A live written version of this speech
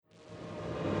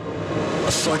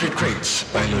Assorted crates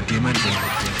by Lodima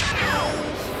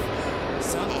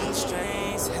Something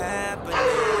strange happening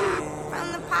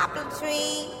from the poplar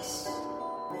trees.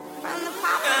 From the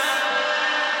poplar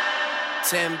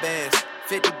 10 bands,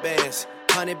 50 bands,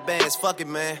 100 bands, fuck it,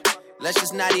 man. Let's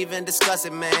just not even discuss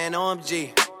it, man.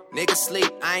 OMG, niggas sleep.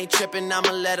 I ain't tripping,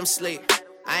 I'ma let them sleep.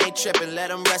 I ain't tripping, let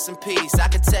them rest in peace. I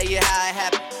can tell you how it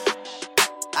happened.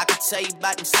 I can tell you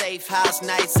about them safe house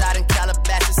nights out in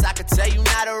Calabasas. I can tell you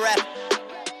not a rap.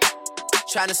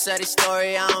 Tryna sell this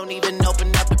story, I don't even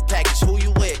open up the package. Who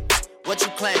you with? What you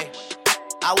claim?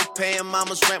 I was paying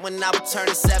mama's rent when I was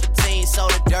turning 17.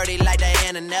 Sold it dirty like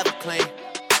Diana, never clean.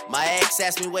 My ex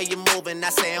asked me where you moving, I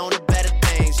say on the better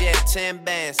things. Yeah, 10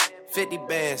 bands, 50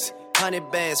 bands,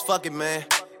 100 bands, fuck it, man.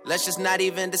 Let's just not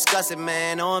even discuss it,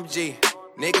 man. OMG,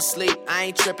 niggas sleep, I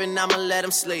ain't tripping, I'ma let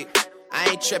them sleep.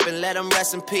 I ain't tripping, let them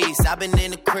rest in peace. I been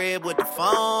in the crib with the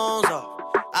phones off.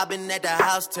 I been at the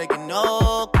house taking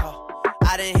no call.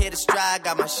 I done hit a stride,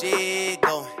 got my shit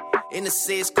going. In the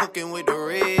seats cooking with the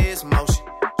wrist motion.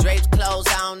 Drapes closed,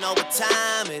 I don't know what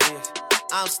time it is.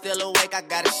 I'm still awake, I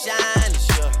gotta shine,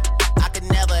 sure. I could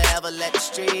never ever let the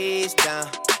streets down.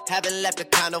 Haven't left the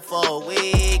condo for a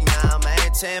week now,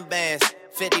 man. 10 bands,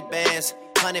 50 bands,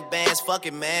 100 bands, fuck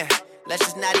it, man. Let's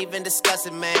just not even discuss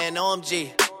it, man.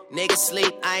 OMG, niggas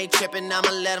sleep, I ain't tripping, I'ma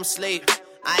let them sleep.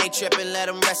 I ain't tripping, let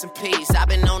them rest in peace. I've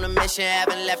been on a mission,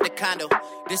 haven't left the condo.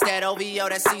 This that OVO,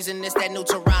 that season, this that new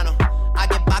Toronto. I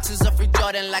get boxes of free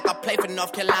Jordan like I play for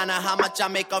North Carolina. How much I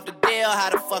make off the deal, how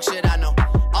the fuck should I know?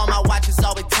 All my watches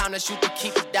always timeless, you can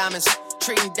keep the diamonds.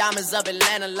 Treating diamonds of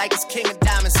Atlanta like it's king of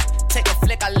diamonds. Take a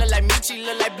flick, I look like Michi,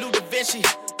 look like Blue Da Vinci.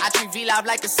 I treat V-Live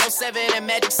like it's 07 in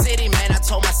Magic City. Man, I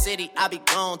told my city I'll be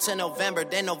gone till November.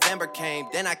 Then November came,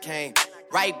 then I came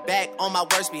right back on my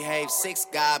worst behave. 6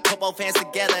 God, put both hands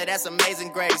together, that's amazing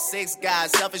grace. 6 God,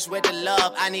 selfish with the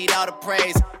love, I need all the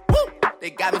praise. Woo! They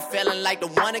got me feeling like the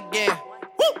one again.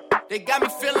 Woo! They got me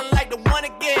feeling like the one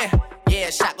again. Yeah,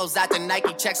 shot goes out to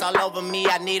Nike, checks all over me.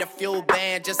 I need a fuel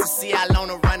band just to see how long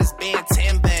the run has been.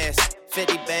 10 bands,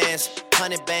 50 bands,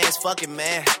 100 bands, fuck it,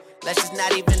 man. Let's just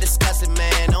not even discuss it,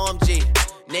 man. OMG,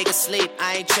 niggas sleep,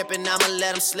 I ain't tripping, I'ma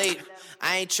let them sleep.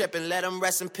 I ain't tripping, let them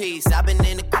rest in peace. I been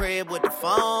in the crib with the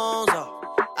phones off.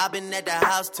 I been at the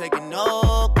house taking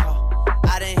no call.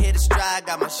 I done hit a stride,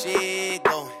 got my shit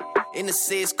going. In the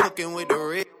seats cooking with the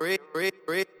Rick.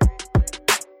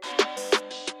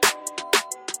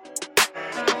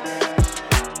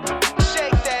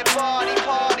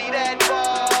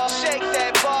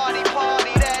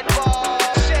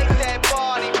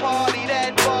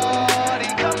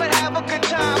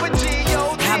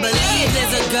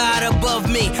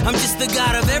 I'm just the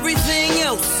god of everything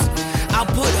else. I'll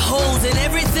put holes in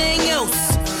everything else.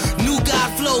 New God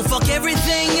flow, fuck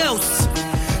everything else.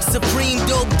 Supreme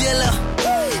dope dealer.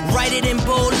 Write it in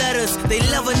bold letters. They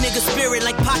love a nigga spirit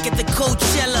like Pocket the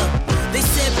Coachella. They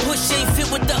said push ain't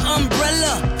fit with the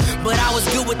umbrella, but I was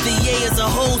good with the Ye as a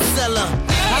wholesaler.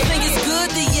 I think it's good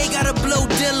the Ye got a blow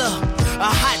dealer. A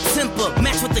hot temper,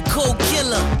 match with the cold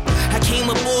killer. I came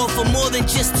aboard for more than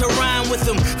just to rhyme with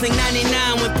them. Think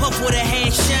 99 when Puff with a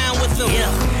hand shine with them. Yeah.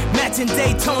 Matching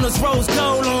Daytonas, rose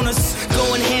gold on us.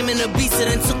 Going ham in the beats that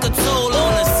then took a toll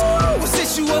on us. Well,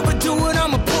 since you overdo it,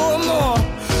 I'ma pour more.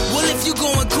 Well, if you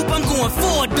going coupe, I'm going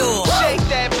 4-door. Shake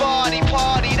that body,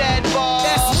 party that ball.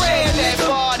 That's rare, Shake that nigga.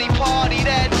 body, party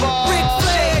that ball. Ric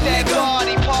Flair, Shake that nigga.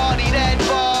 body, party that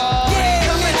ball. Yeah,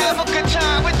 Come and nigga. have a good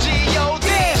time with G.O.D.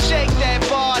 Yeah. Shake that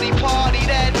body, party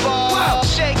that ball. Wow.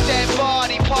 Shake that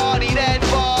body, party that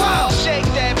ball. Wow. Shake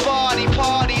that body,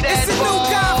 party that It's a new ball.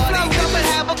 God flow, Come and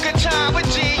niggas. have a good time with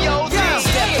G.O.D. Yeah.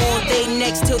 Step on they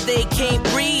necks till they can't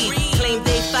breathe. Claim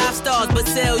they 5 stars but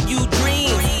sell you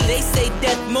dreams. They say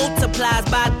death multiplies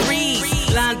by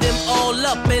 3s. Line them all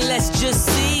up and let's just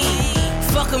see.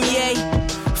 Fuck 'em, yay.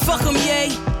 Fuck 'em,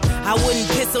 yay. I wouldn't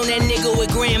piss on that nigga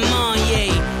with Grandma, yay.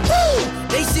 Woo!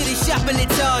 They shit is shopping at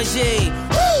Target.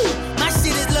 Woo! My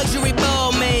shit is luxury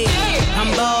ball made. I'm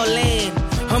ballin',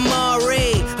 I'm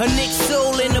already a Nick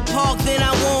Soul in the park, then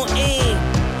I won't end.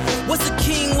 What's a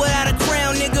king without a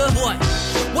crown, nigga? What?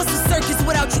 What's a circus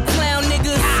without you clown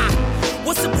niggas?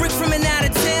 What's a brick from an out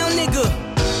of town, nigga?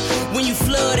 When you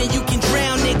flood and you can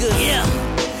drown, nigga. Yeah.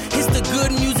 It's the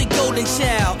good music golden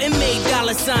child. It made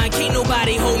 $, can't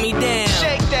nobody hold me down.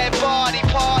 Shake that body,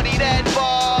 party that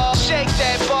ball. Shake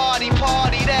that body,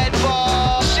 party that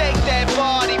ball. Shake that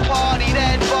body, party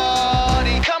that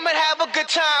body. Come and have a good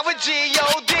time with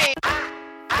G.O.D.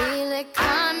 Feel it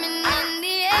coming in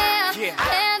the air. Yeah.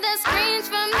 Hear the screams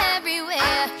from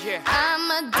everywhere. Yeah. I'm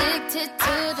addicted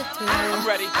to the thrill. I'm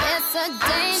ready. It's a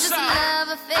dangerous Sign. love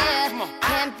affair. Come on.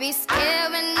 Can't be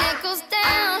scared when it goes down.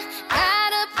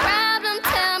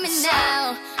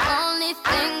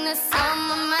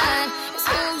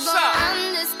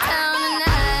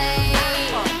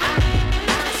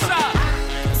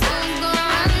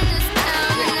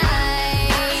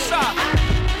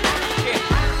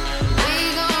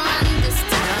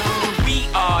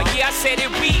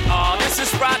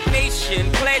 Rock Nation,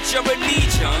 pledge your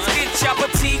allegiance. Get your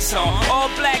boutiques on, all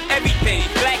black everything.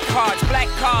 Black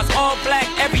cars, all black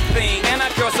everything. And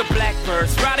our girls are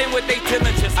blackbirds, riding with their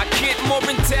diligence. I get more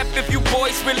in depth if you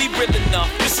boys really real enough.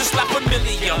 This is like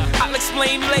familiar, I'll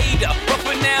explain later. But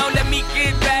for now, let me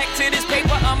get back to this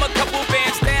paper. I'm a couple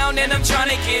bands down and I'm trying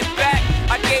to get back.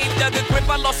 I gave Doug a grip,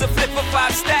 I lost a flip for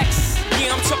 5 stacks.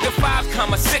 Yeah, I'm talking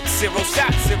 5,60,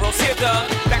 shot zeros. Here,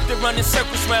 back to running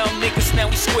circles round niggas, now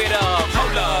we squared up.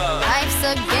 Hold up. Life's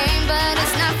a game, but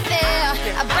it's not fair.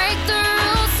 I break the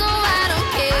rules, so I don't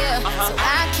care. So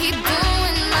I keep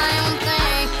doing my own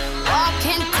thing.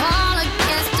 Walking tall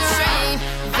against the rain.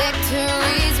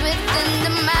 Victories within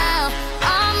the mile.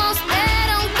 Almost there,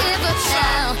 don't give up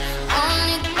now.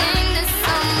 Only thing that's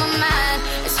on my mind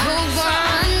is who gon'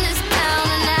 run this town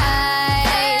tonight.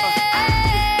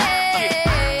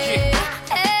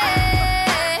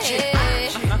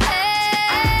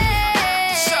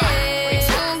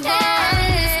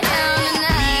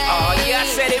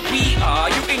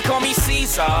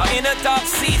 In a dark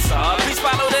Caesar, please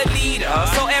follow the leader.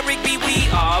 So Eric B, we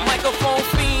are microphone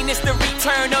fiend. It's the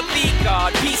return of the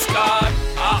God, peace God.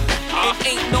 It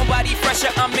ain't nobody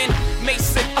fresher. I'm in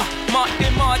Mason,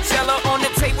 Martin Margiela on the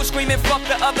table screaming, fuck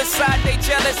the other side. They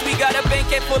jealous. We got a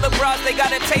banquet full of bras. They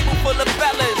got a table full of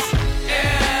fellas.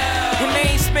 Yeah. And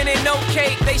they ain't spinning no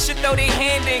cake. They should throw their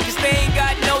hand in, cause they ain't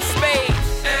got no space.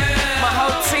 Yeah. My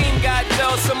whole team got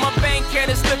dough, so my banquet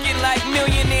is looking like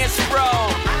millionaires, bro.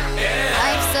 Yeah.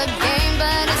 Life's a game,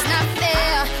 but it's not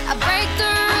fair. I break the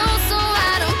rules, so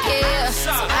I don't care.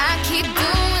 So I keep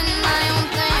doing my own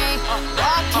thing.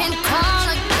 Walking tall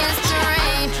against the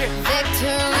rain.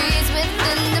 Victories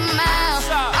within the mile.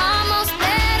 Almost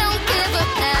there, don't give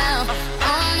up now.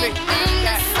 Only thing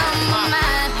that's on my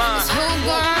mind is who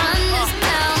gon' run this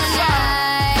town tonight.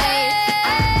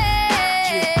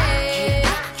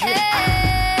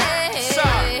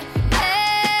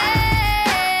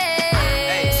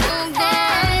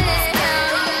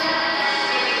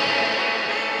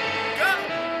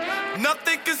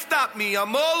 Me,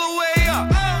 I'm all the way up.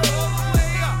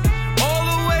 All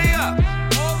the way up.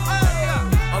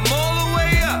 I'm all the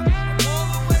way up.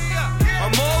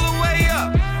 I'm all the way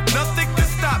up. Nothing can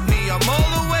stop me. I'm all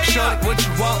the way up. Shorty, what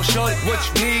you want? Shorty, what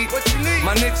you need?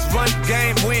 My niggas run the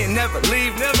game. We ain't never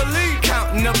leave.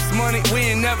 Counting up this money.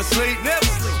 We ain't never sleep.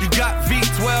 You got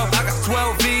V12. I got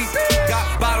 12 V's.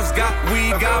 Got bottles. Got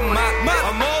weed. Got my.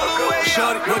 I'm all the way up.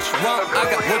 Shorty, what you want? I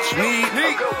got what you need.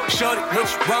 Shorty,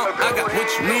 what you want? I got what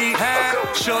you need.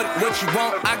 Shorty, what you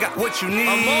want? I got what you need.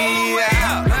 I'm all the way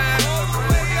up.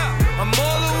 I'm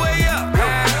all the way up.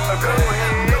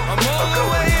 I'm all the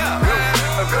way up.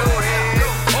 Go ahead.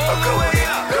 All the way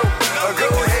up. Go ahead. Go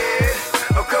ahead.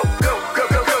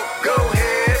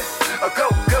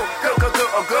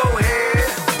 Go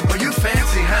ahead. Oh, you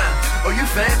fancy, huh? Oh, you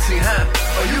fancy, huh?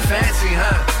 Oh, you fancy,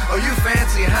 huh? Oh, you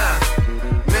fancy, huh?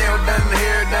 Nail done,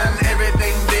 hair done,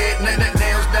 everything did.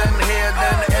 Nails done, hair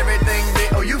done, everything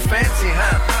did. Oh, you fancy,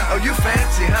 huh? Oh, you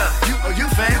fancy, huh? Oh, you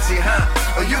fancy, huh?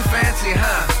 Oh, you fancy,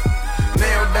 huh?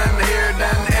 Nail done, hair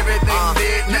done, everything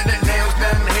did. Nails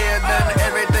done, hair done,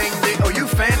 everything did. Oh, you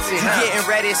fancy, huh? You getting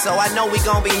ready, so I know we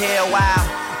gon' be here a while.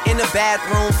 In the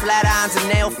bathroom, flat irons and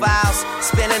nail files.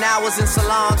 Spending hours in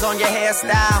salons on your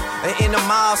hairstyle. And in the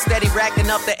mall, steady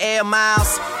racking up the air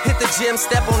miles. Hit the gym,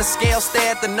 step on the scale,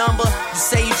 stare at the number. You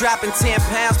say you dropping 10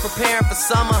 pounds, preparing for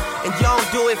summer. And you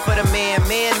don't do it for the men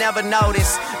never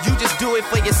notice. You just do it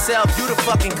for yourself, you the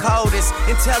fucking coldest.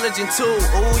 Intelligent too,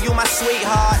 ooh, you my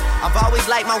sweetheart. I've always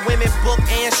liked my women book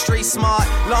and street smart.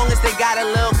 Long as they got a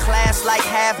little class like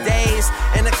half days.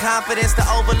 And the confidence to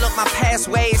overlook my past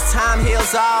ways. Time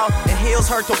heals all, and heels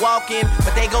hurt to walk in.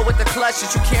 But they go with the clutches,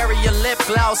 you carry your lip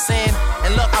gloss in.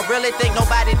 And look, I really think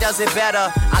nobody does it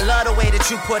better. I love the way that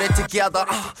you put it together.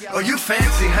 Oh, you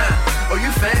fancy, huh? Oh,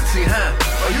 you fancy, huh?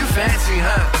 Oh, you fancy,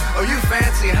 huh? Oh, you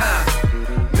fancy, huh?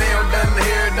 Nail done,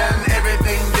 hair done,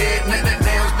 everything did.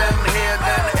 Nails done, hair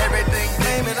done, everything did.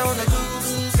 Blame it on the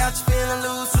blues, got you feeling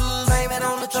loose. Blame it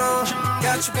on the throne,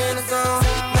 got you in the zone.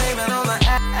 Blame it on the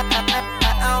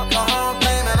alcohol,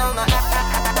 blame it on the.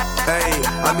 Hey,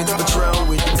 I'm in the Patron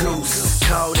with the goose.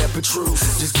 Call that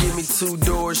Petrus. Just give me 2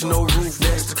 doors, no roof,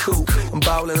 that's the coupe. I'm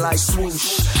ballin' like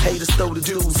swoosh. Haters throw the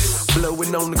deuce.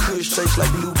 Blowing on the kush, taste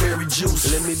like blueberry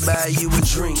juice. Let me buy you a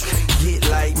drink. Get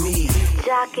like me.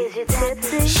 Jock, is you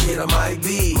tipsy? Shit, I might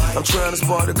be. I'm trying to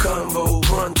spot a combo.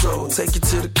 Pronto, take you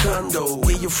to the condo.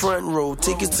 Get your front row,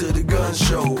 tickets to the gun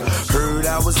show. Heard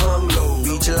I was hung low.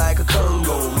 Beat you like a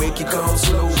Congo. Make you come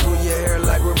slow, pull your hair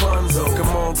like Rapunzel. Come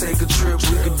on, take a trip,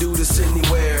 we could do this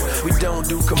anywhere. We don't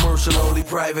do commercials. social, only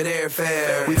private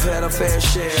airfare. We've had our fair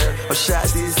share of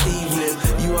shots this evening.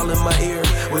 You all in my ear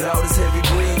with all this heavy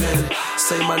breathing.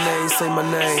 Say my name, say my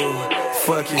name.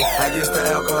 Fuck it, I guess the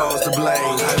alcohol's to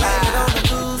blame. Blame it on the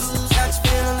booze, got you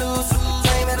feeling loose.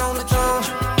 Blame it on the drum,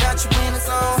 got you in the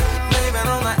zone. Blame it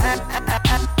on the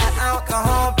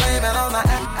alcohol. Blame it on the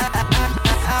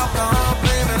alcohol.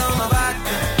 Blame it on the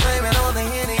vodka. Blame it on the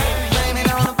Henny. Blame it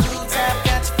on the food tap,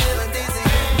 got you feeling dizzy.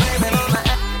 Blame it on the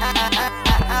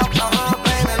alcohol.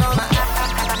 Blame it on the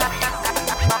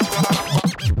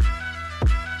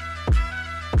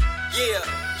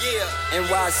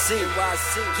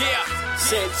NYC, Yeah.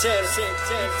 Santana,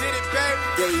 Did it, baby.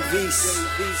 Davies.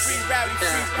 Free Rowdy,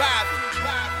 free Bobby.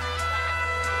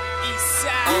 East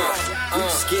side. We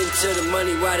just getting to the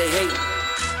money while they hate.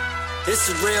 It's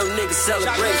a real nigga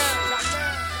celebration.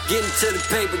 Getting to the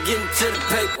paper, getting to the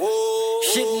paper.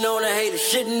 Shitting on the hater,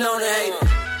 shitting on the hater.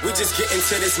 We just getting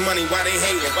to this money while they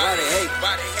hating. Why they hate?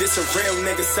 This a real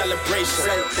nigga celebration.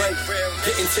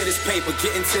 Getting to this paper,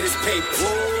 getting to this paper.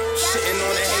 Shitting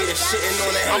on the hater, shitting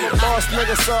on the hater. I'm a boss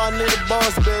nigga, so I need a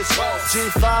boss bitch.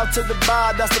 G5 to the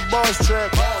bar, that's the boss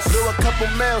trip. Do a couple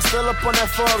mils, still up on that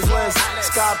Forbes list.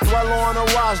 Scott Puello on the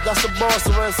watch, that's the boss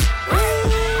risk.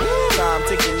 Time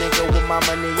ticking nigga with my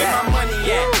money at.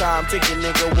 Time ticking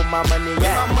nigga with my money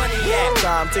at.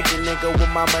 Time ticking nigga with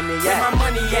my money at.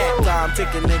 Time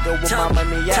ticking nigga with my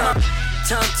money at.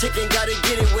 Time ticking, gotta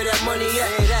get it where that money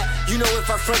at. You know if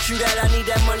I front you that, I need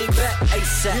that money back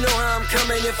ASAP. You know how I'm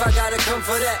coming if I gotta come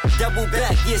for that. Double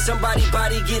back, yeah, somebody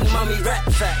body getting mommy rap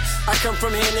facts. I come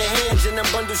from hand to hands and them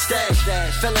bundle stash.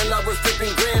 Fell in love with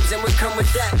flipping grams and we come with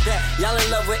that. Y'all in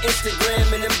love with Instagram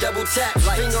and them double taps.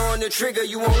 Finger on the trigger,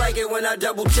 you won't like it when I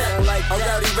double tap. A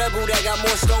rowdy rebel that got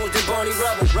more stones than Barney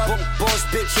Rubble. Boss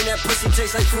bitch and that pussy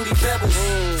tastes like Fruity Pebbles.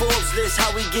 Forbes list,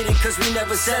 how we get it, cause we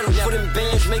never settle. Put them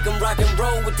bands, make them rock and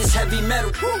roll with this heavy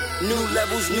metal. New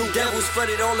levels, new devils,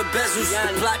 flooded all the bezels.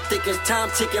 The plot thickens, time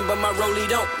ticking, but my rollie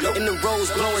don't. In the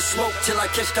rose, blowing smoke till I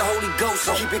catch the Holy Ghost.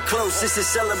 Keep it close, it's a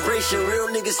celebration, real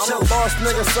niggas I'm toast. a boss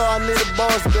nigga, so I need a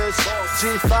boss bitch.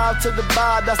 G5 to the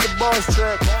bar, that's the boss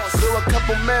trip. Do a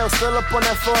couple mils, still up on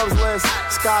that Forbes list.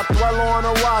 Scott Puello on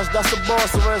the watch, that's the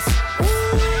boss risk.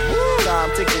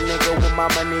 Time ticking nigga with my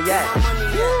money at.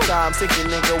 Time ticking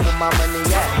nigga with my money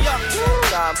at.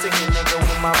 Time ticking nigga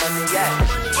with my money at.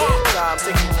 Time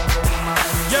ticking nigga with my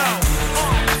money at.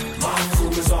 My crew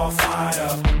is all fired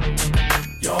up.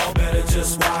 Y'all better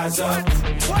just wise up.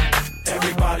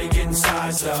 Everybody getting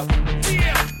sized up.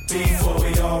 Before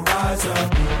we all rise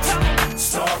up,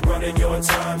 start running your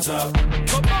times up.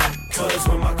 Cause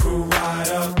when my crew ride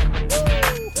up,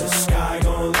 the sky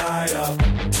gon' light up.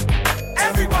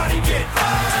 Everybody get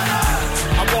fired up.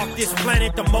 I walk this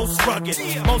planet the most rugged.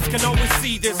 Most can always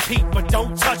see this heat, but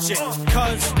don't touch it.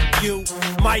 Cause you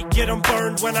might get them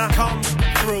burned when I come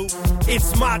through.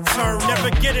 It's my turn, never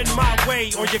get in my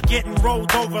way or you're getting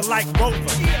rolled over like Rover.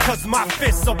 Cause my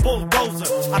fist's a bulldozer.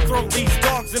 I throw these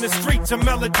dogs in the street to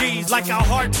melodies like a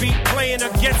heartbeat playing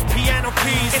against piano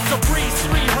keys. It's a breeze,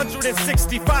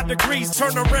 365 degrees.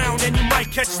 Turn around and you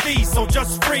might catch these, so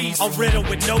just freeze. A riddle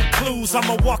with no clues, I'm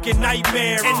a walking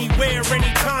nightmare. Anywhere,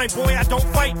 anytime, boy, I don't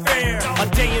fight fair. A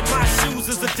day in my shoes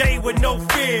is a day with no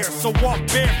fear. So walk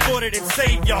barefooted and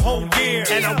save your whole year.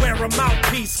 And I wear a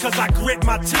mouthpiece cause I grit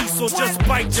my teeth. So just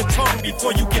bite your tongue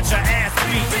before you get your ass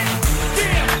beat.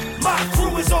 Yeah, my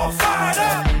crew is all fired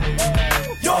up.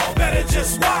 Y'all better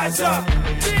just wise up.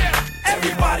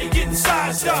 Everybody getting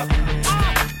sized up.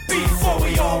 Before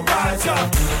we all rise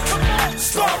up,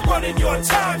 start running your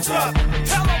times up.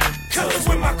 Cause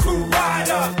when my crew ride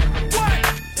up,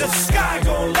 the sky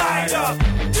gon' light up.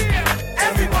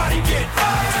 Everybody get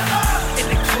fired up. In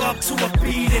the club to a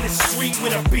beat, in the street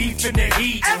with a beef in the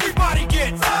heat. Everybody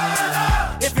get fired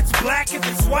up. If it's black, if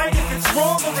it's white, if it's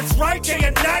wrong or it's right, day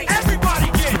and night. Everybody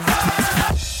get fired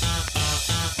up.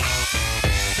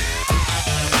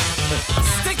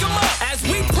 Stick 'em up as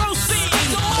we proceed. Stick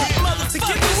 'em up, motherfuckers. To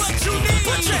give you what you need.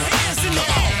 Put your hands in the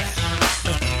air.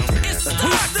 It's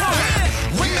start time.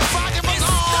 Bring the fire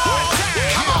along.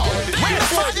 Come on. Bring the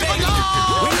fire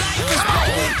along. We like this,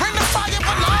 baby. Bring the fire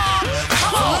along.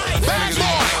 Come on. Bad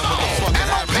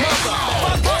boy.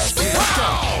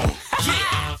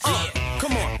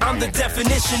 Come on. I'm the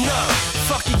definition of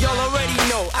fuck it, y'all already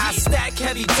know. I stack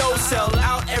heavy dough, sell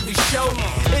out every show.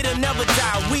 It'll never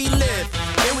die, we live.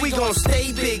 And we gon'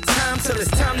 stay big time till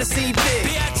it's time to see big.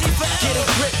 Get a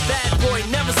grip, bad boy,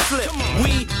 never slip.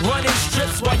 We running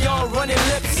strips while y'all running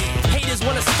lips. Haters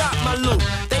wanna stop my loot.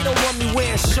 They don't want me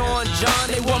wearing Sean John,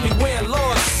 they want me wearing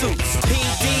lawsuits.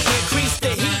 PD increase the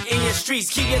heat in your streets,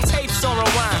 keep your tapes on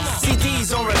rewind,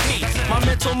 CDs on repeat. My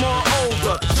mental more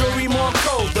older, jewelry more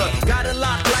colder. Got it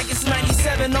locked like it's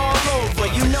 97 all over.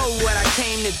 You know what I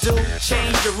came to do,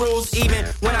 change the rules. Even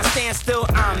when I stand still,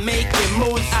 I'm making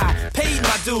moves. I paid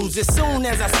my dues as soon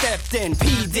as I stepped in.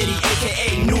 P. Diddy,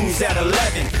 aka News at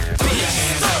 11.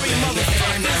 Sorry,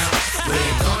 motherfuckers.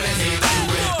 We're gonna hit you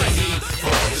with the heat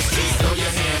for the streets. Throw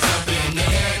your hands up in the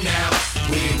air now.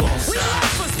 We won't stop.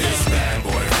 This bad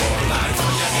boy for life.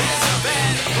 Throw your hands up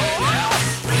in the air now.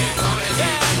 We're gonna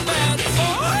hit you with the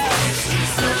heat for the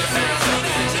streets. Throw your hands up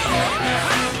in the air now.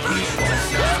 We won't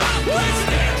stop. This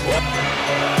bad boy.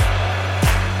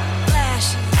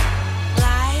 Flashing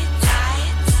lights,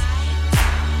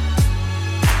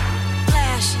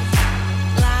 flashing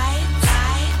lights,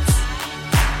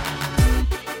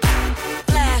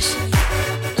 flashing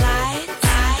lights,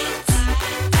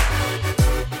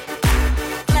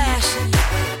 flashing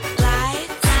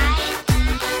lights.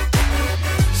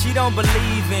 She don't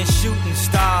believe in shooting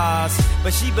stars,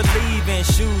 but she believe in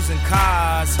shoes and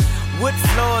cars. Wood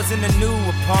floors in the new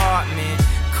apartment.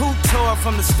 Couture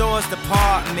from the store's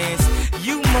departments.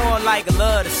 You more like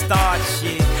love to start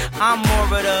shit. I'm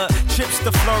more of the trips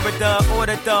to Florida.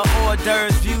 Order the hors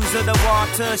d'oeuvres, views of the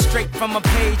water. Straight from a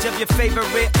page of your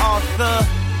favorite author.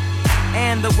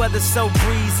 And the weather's so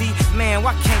breezy. Man,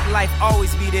 why can't life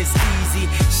always be this easy?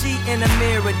 She in the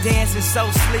mirror dancing so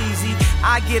sleazy.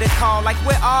 I get a call like,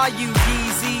 where are you,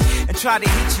 Yeezy? And try to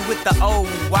hit you with the old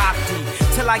wafty.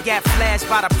 Till I got flashed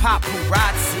by the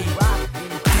paparazzi.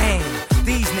 Damn,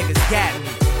 these niggas got me.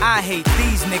 I hate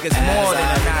these niggas more than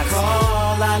a Nazi.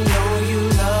 I know you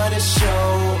love to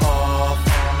show off,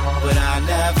 but I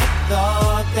never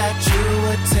thought that you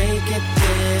would take it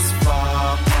this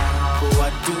far.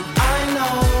 What do I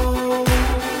know?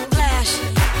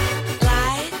 Flashing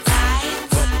lights,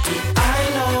 what do I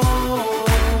know?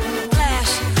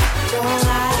 Flashing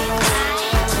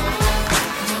lights.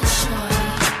 No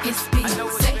shorty, it's big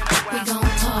sick. We gon'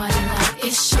 party like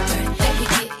it's your birthday. We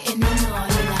getting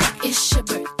naughty like it's your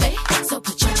birthday. So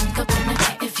put your drink up in the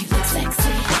back if you look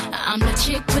sexy. I'm the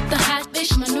chick with the hot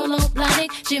fish, Manolo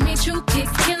Blahnik, Jimmy Choo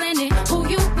kicks, killing it. Who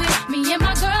you with? Me and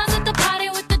my girls at the party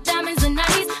with the diamonds and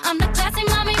 90s. I'm the classy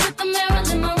mommy with the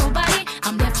Marilyn Monroe body.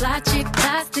 I'm that fly chick,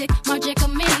 plastic, Marc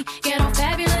Mini. Get on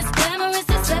fabulous, glamorous,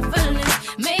 it's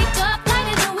effortless. Makeup like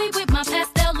a Louis with my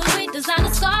pastel Louis.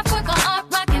 Designer scarf, work on art,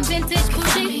 rockin' vintage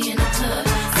Gucci. Me in the club,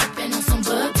 sippin' on some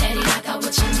bug. Daddy, I got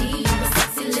what you need, you a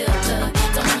sexy little thug.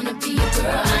 Don't wanna be a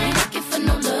girl, I ain't looking for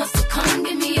no love. So come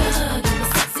give me a hug, you a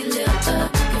sexy little thug.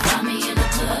 You find me in the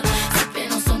club,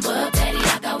 sippin' on some bug. Daddy,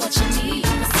 I got what you need,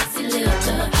 you a sexy little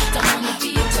thug. Don't wanna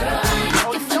be a girl, I ain't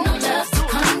looking for no love. So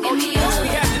come give me a hug, you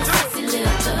a sexy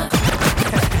little thug.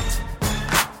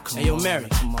 Hey, yo, Mary,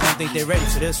 I don't think they're ready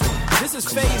for this one. This is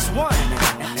phase 1.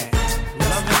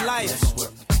 Love and life.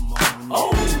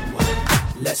 Oh,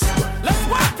 let's work. Let's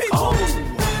work, people. Oh,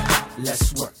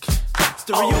 let's work. It's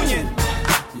the reunion.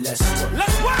 Let's work.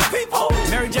 Let's work, people.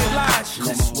 Mary J. Blige.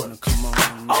 Let's work.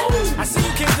 Oh, I see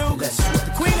you, Kim Duke. Let's work.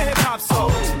 The queen of hip hop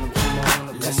soul.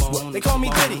 Let's work. They call me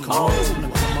Diddy. Oh,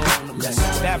 let's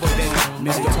work. Bad boy, Diddy.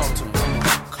 Mary, talk to me.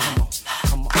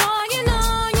 Boy, you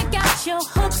know you got your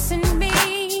hooks in me.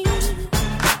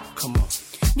 Come on.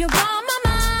 You're on my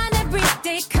mind every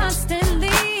day, constantly.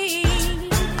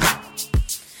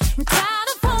 I'm tired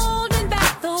of holding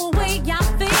back the way I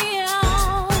feel.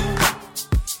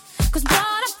 'Cause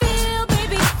what I feel,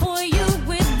 baby, for you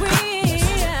is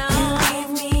real. You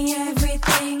give me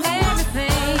everything,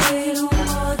 everything. A little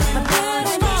more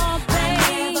than I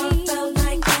never felt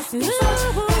like this before.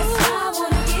 That's why I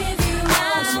wanna give you my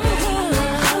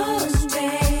love,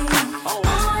 babe. All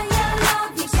your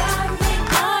love, you got me.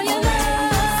 All your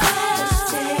love,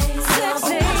 sexy,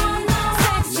 sexy,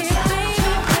 sexy,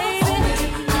 baby, baby.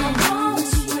 I want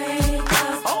you, babe,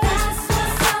 'cause that's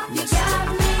what's up. You got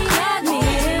me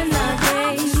in the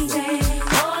daze.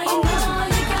 Oh, you know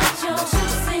you got your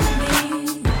hooks in me.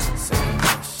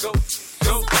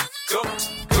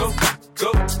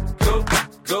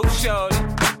 Go, shorty.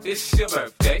 It's your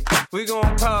birthday. We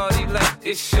gon' party like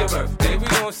it's your birthday. We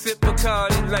gon' sip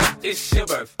Bacardi like it's your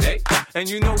birthday. And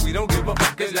you know we don't give up,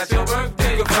 cause that's your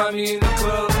birthday. You can find me in the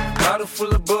club, bottle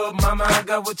full of bub. Mama, I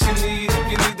got what you need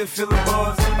if you need to feel the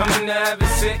buzz. I'm into having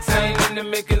sex, I ain't into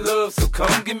making love. So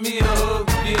come give me a hug,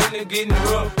 if you're into getting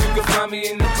rough. You can find me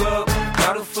in the club,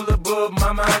 bottle full of bub.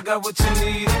 Mama, I got what you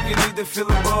need if you need to feel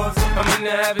the buzz. I'm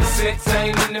into having sex, I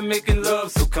ain't into making love.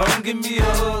 So come give me a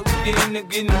hug, if you're into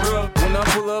getting rough. When I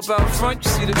pull up out front,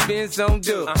 you see the Benz on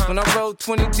dub. When I roll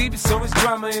 20 deep, it's always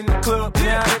drama in the club.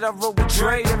 Now that I roll with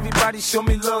Dre, everybody show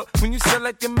me love. When you sell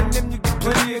like them and them, you get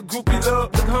plenty of groupie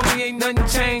love. Look, homie, ain't nothing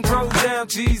changed. Roll down,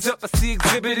 G's up. I see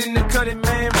exhibit in the cutting,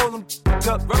 man. Roll them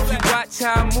up. If you watch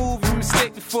how I move, you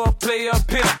mistake before I play up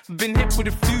here. Been hit with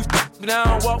a few, but I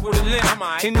don't walk with a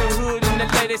limp. In the hood, in the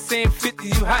LA, they saying 50,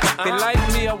 you hot. They like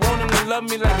me, I want them to love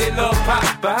me like they love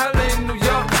pop. But holla in New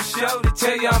York, for show, they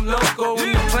tell you I'm local.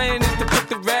 And the plan is to put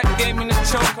the rap game in the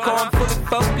choke. I'm fully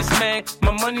focused, man.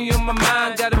 My money on my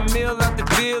mind, got a meal out the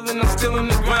deal, and I'm still in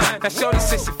the grind. Now shorty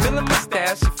says she feeling my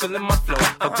style, she feeling my flow.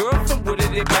 A girl from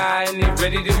Wooded, they buy, and they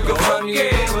ready to go. Find me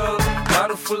at the club,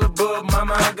 bottle full of bub.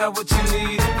 Mama, I got what you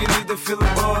need if you need to feel the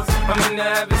buzz. I'm into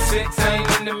having sex, I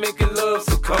ain't into making love.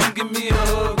 So come give me a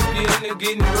hug, if you're into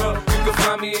getting rough. You can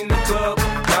find me in the club,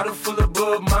 bottle full of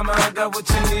bub. Mama, I got what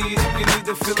you need if you need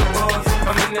to feel the buzz.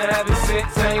 I'm into having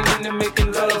sex, I ain't into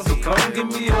making love. So come give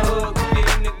me a hug, if you're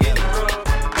into getting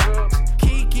rough.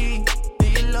 Kiki, do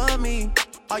you love me?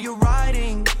 Are you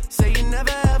riding? Say you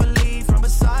never ever leave from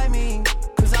beside me.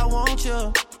 Cause I want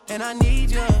you, and I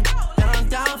need you, and I'm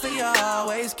down for you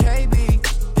always.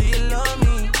 KB, do you love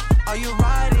me? Are you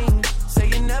riding? Say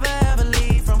you never ever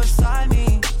leave from beside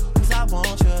me. Cause I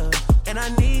want you, and I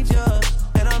need you,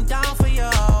 and I'm down for you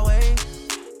always.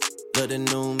 Look, the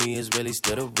new me is really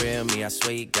still the real me. I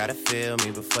swear you gotta feel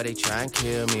me before they try and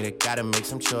kill me. They gotta make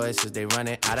some choices, they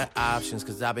running out of options.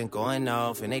 Cause I've been going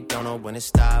off and they don't know when to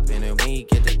stop. And when you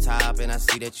get to the top and I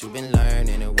see that you've been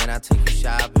learning. And when I take you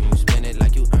shopping, you spend it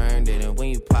like you earned it. And when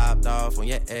you popped off on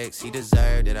your ex, he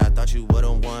deserved it. I thought you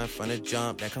would've won from the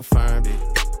jump, that confirmed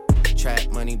it.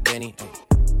 Trap money, Benny, ay.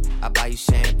 I buy you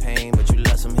champagne, but you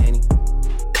love some Henny.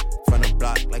 From the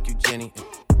block like you Jenny, ay.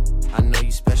 I know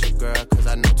you special, girl, cause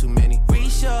I know too many.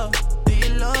 Risha, do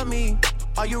you love me?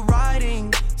 Are you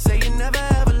riding? Say you never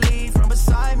ever leave from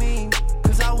beside me.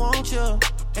 Cause I want you,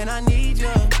 and I need you,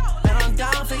 and I'm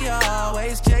down for you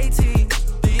always.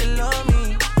 JT, do you love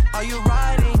me? Are you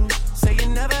riding? Say you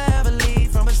never ever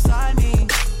leave from beside me.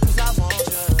 Cause I want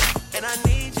you, and I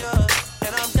need you,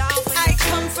 and I'm down for you. I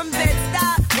come from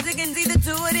Bed-Stuy, but they can either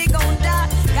do or they gon' die.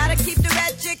 Gotta keep the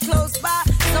ratchet close by.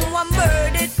 Someone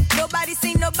murdered, nobody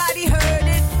seen, nobody heard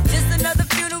it. Just another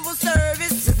funeral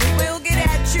service. We'll get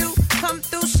at you. Come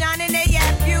through shining, they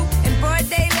yap you. In broad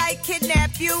daylight,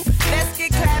 kidnap you. Best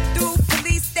get clapped through.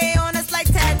 Police stay on us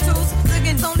like tattoos.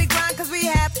 Liggins only grind cause we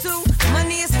have to.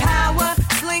 Money is power.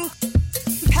 Sling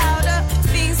powder.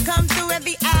 Things come through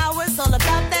every hour. It's all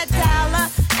about that dollar.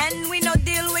 And we no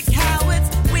deal with cowards.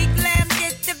 Weak lamb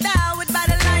get devoured by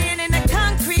the lion in the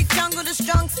concrete jungle. The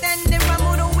strong stand and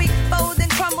rumble. The weak fold and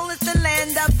crumble. It's the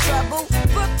land of trouble.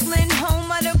 Brooklyn,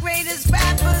 home of the greatest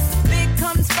rappers. Big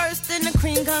comes first and the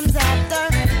cream comes after.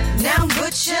 Now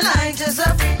put your lighters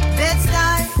up.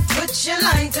 Bed-Stuy, put your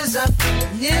lighters up.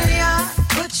 New York,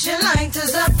 put your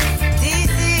lighters up.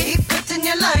 DC, keep putting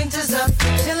your lighters up.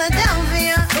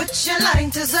 Philadelphia, put your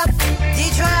lighters up.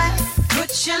 Detroit,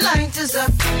 put your lighters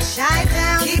up.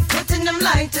 Chi-Town, keep putting them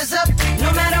lighters up.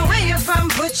 No matter where you're from,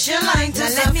 put your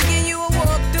lighters up. Now let me give you a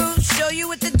walkthrough, show you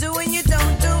what to do and you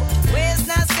don't do. Where it's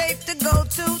not safe to go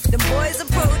to. The boys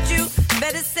approach you,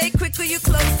 better say quick who you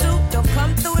close to. Don't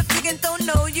come through if you don't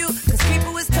know you. Cause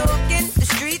people is talking, the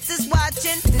streets is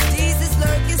watching. The D's is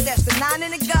lurking, that's the 9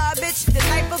 in the garbage. The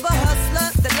life of a hustler,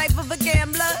 the life of a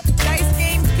gambler. Dice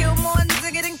games kill more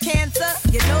nigga than cancer.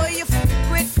 You know you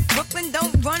with Brooklyn,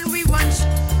 don't run, we run.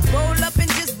 Roll up and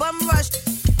just bum rush.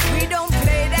 We don't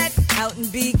play that out in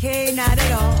BK, not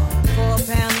at all.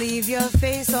 £4, leave your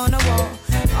face on the wall.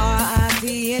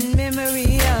 R.I.P. in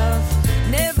memory of.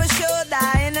 Never show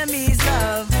thy enemies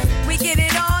love. We get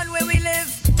it on where we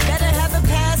live. Better have a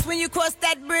pass when you cross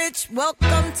that bridge.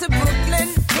 Welcome to Brooklyn.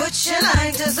 Put your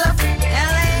lighters up.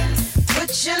 L.A.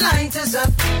 Put your lighters up.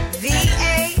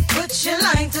 V.A. Put your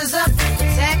lighters up.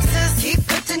 Texas. Keep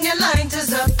putting your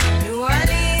lighters up. New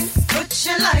Orleans. Put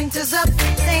your lighters up.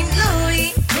 St.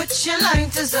 Louis. Put your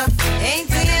lighters up.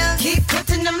 ATL. Keep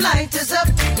putting them lighters up.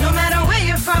 No matter where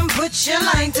you're from, put your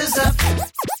lighters up.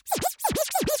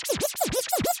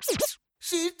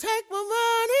 She take my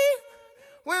money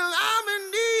when I'm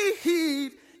in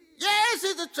need. Yes,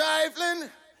 she's a trifling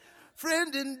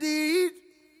friend indeed.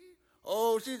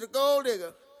 Oh, she's a gold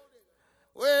digger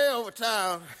way over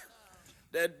town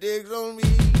that digs on me.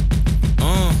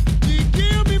 She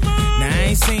give me money. Now I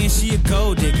ain't saying she a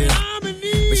gold digger,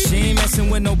 but she ain't messing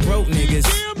with no broke niggas.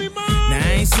 Now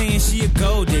I ain't saying she a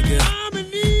gold digger,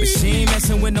 but she ain't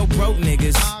messing with no broke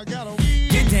niggas.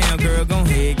 Get down, girl, gon'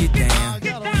 ahead, get down.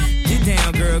 Get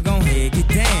down, girl, gon' ahead, get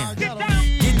down.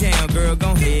 Get down, girl,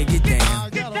 gon' ahead, get down.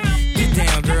 Get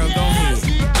down, girl, gon'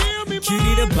 ahead.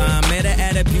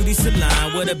 a beauty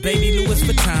salon with a baby Louis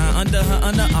Vuitton under her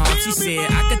underarm. She said,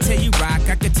 I could tell you rock,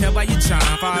 I could tell by your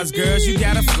charm. Far as girls, you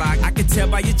got a flock, I could tell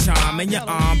by your charm and your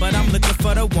arm. But I'm looking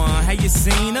for the one. Have you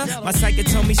seen her? My psychic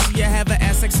told me she'll have an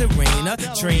ass like Serena,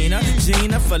 Trina,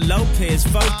 Gina, for Lopez,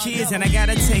 4 kids, and I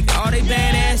gotta take all they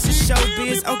badass to show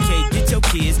biz. Okay, get your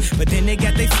kids, but then they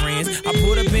got their friends. I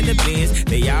pulled up in the Benz,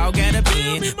 they all got a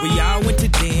bin. We all went to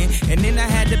den, and then I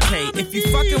had to pay. If you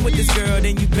fucking with this girl,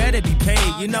 then you better be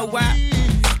paid. You know why?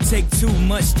 Take too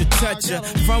much to touch her.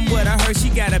 From what I heard, she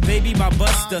got a baby by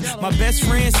Buster. My best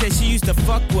friend said she used to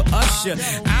fuck with Usher.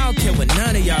 I don't care what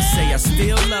none of y'all say, I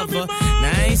still love her.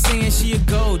 Now I ain't saying she a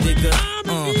gold digger,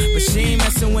 but she ain't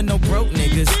messing with no broke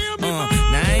niggas. Now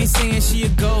I ain't saying she a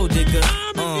gold digger,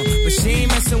 but she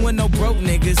ain't messing with no broke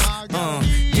niggas.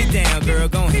 Get down, girl,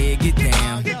 gon' ahead, get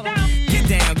down. Get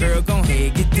down, girl, gon'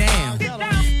 ahead, get down.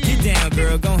 Get down,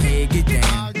 girl, gon' ahead, get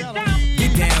down.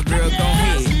 Get down, girl, gon'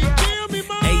 ahead.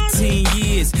 18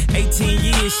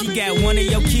 years, she got one of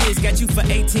your kids, got you for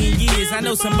 18 years. I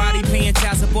know somebody paying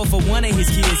child support for one of his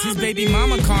kids. His baby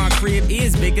mama car crib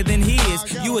is bigger than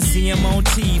his. You will see him on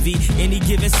TV any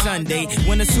given Sunday.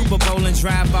 Win a Super Bowl and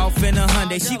drive off in a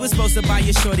Hyundai. She was supposed to buy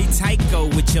your shorty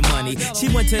Tyco with your money. She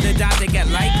went to the doctor, got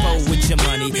lipo with your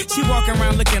money. She walk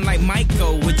around looking like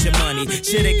Michael with your money.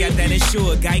 Shoulda got that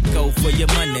insured Geico for your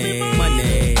money.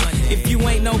 Money. If you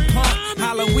ain't no punk,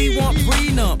 holla, we want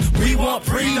prenup. We want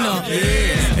prenup,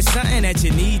 yeah. It's something that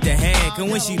you need to have.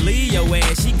 Cause when she leave your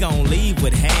ass, she gon' leave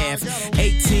with half.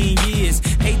 18 years,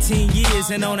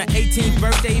 and on her 18th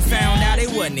birthday, found out it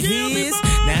wasn't his.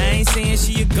 Now I ain't saying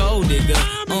she a gold digger,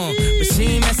 but she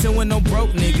ain't messing with no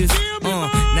broke niggas. Now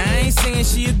I ain't saying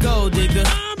she a gold digger,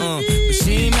 but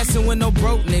she ain't messing with no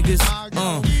broke niggas.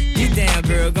 Get down,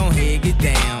 girl, gon' ahead, get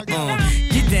down.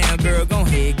 Get down, girl, gon'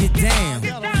 ahead, get down.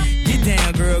 Get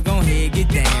down, girl, gon' ahead, get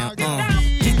down.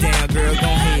 Get down, girl, gon'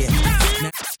 ahead.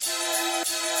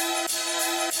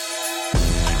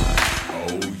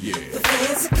 The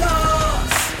fancy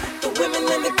cars, the women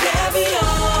and the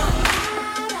caviar.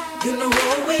 You know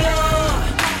who we are,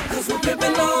 cause we're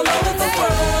pimping all over the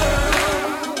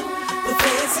world. The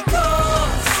fancy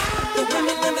cars, the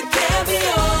women and the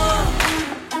caviar.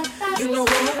 You know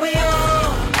who we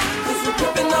are, cause we're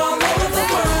pimping all over the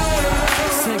world.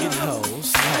 Sing it,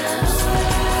 hoes,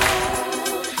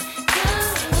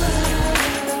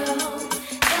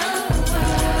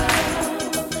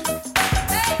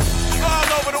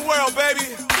 baby.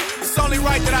 It's only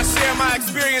right that I share my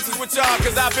experiences with y'all,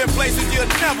 cause I've been places you'll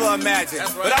never imagine.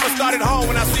 Right. But I'ma start at home.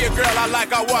 When I see a girl I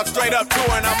like, I walk straight up to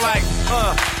her and I'm like,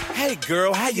 hey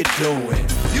girl, how you doing?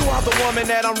 You are the woman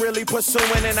that I'm really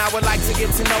pursuing, and I would like to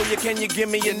get to know you. Can you give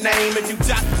me your name? If you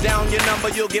jot down your number,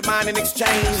 you'll get mine in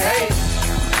exchange. Hey,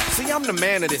 see, I'm the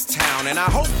man of this town, and I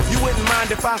hope you wouldn't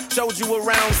mind if I showed you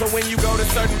around. So when you go to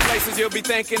certain places, you'll be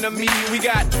thinking of me. We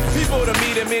got people to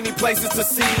meet and many places to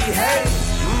see. Hey,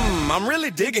 I'm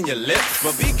really digging your lips,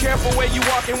 but be careful where you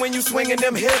walking when you swinging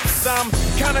them hips. I'm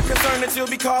kinda concerned that you'll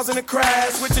be causing a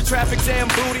crash with your traffic jam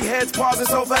booty heads pausing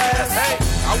so fast. Hey,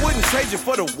 I wouldn't trade you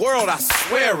for the world, I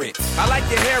swear it. I like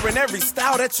your hair in every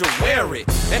style that you wear it,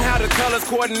 and how the colors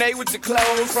coordinate with your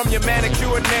clothes, from your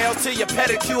manicured nails to your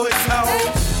pedicured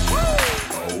toes.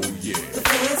 Oh yeah. The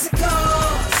fancy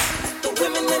cars, the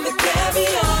women and the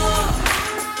caviar.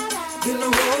 You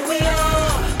know who we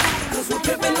are, cause we're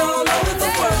pimping all over the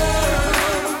world.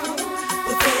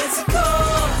 The fancy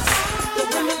cars, the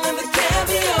women and the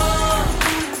caviar.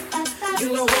 You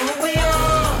know who we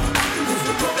are, cause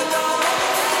we're pimping all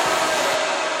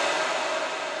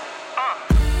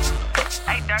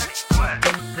Hey, Dirty, what?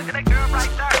 Look at that girl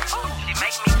right there. She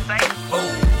make me say,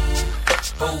 yeah,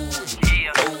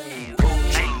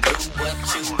 ain't do what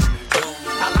you do.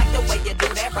 I like the way you do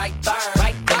that right there,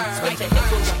 right there. Switch your hips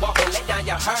when you walk and let down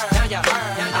your hair, down your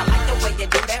hair. I like the way you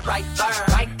do that right there,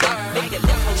 right there. Lick your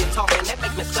lips when you're talking, that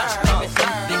make me stir, make me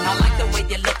stir. I like the way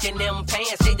you look in them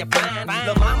pants, yeah, you're fine.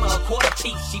 Lil' mama a quarter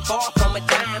piece, she far from a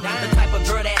dime. The type of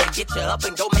girl that'll get you up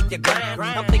and go make you grind.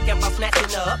 I'm thinking about snatching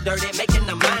her up, dirty, making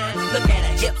her mine. Look at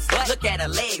her hips, look at her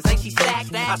legs, ain't she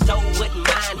stacked? I sure wouldn't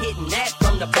mind hitting that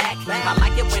from the back. I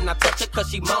like it when I touch her cause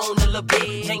she moan a little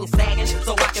bit. Chain sagging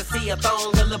so I can see her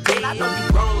thong a little bit. I know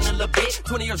you grown a little bit,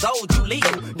 20 years old, you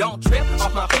legal. Don't trip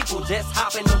off my people, just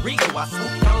hop in the Regal. I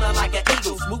swoop down her like an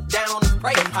eagle, swoop down and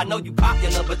spray. I know you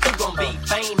popular, but you gon' be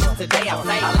famous today. I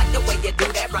say, I like the way you do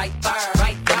that right there,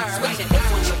 right there. Switch your hips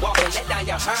when you walk and let down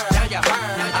your hair, down your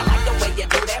hair. I like the way you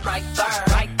do that right there,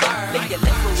 right there. Lick your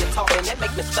lips when you're talking, that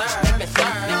make me stir, make me stir.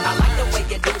 I like the way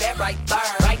you do that right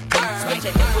there, right there. Switch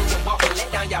your hips when you walk and let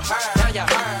down your hair, down your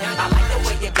hair. I like the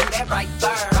way you do that right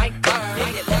there, right there.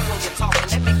 Lick your lips when you're talking,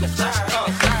 that make me stir, make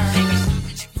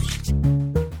me stir.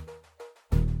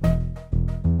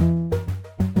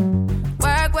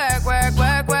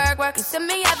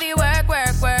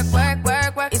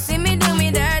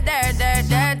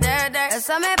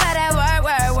 So me better work.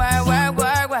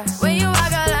 When you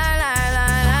walk a line.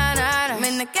 I'm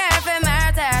in the cafe,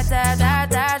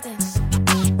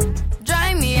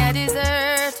 drive me a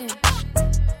deserting.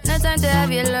 No time to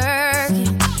have you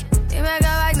lurking. You make a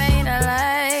back, now you don't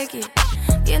like it.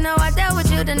 You know I dealt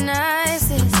with you the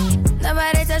nicest.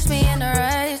 Nobody touched me in the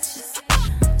righteous.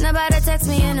 Nobody text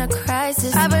me in a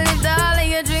crisis. I believed all of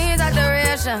your dreams are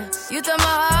duration. You took my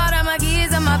heart, all my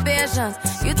keys, and my patience.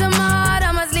 You took my heart,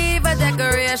 I must leave a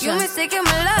decoration. You mistaken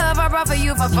my love, I brought for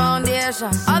you for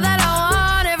foundation. All that I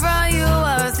wanted from you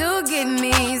was to give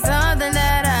me something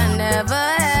that I never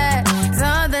had,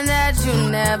 something that you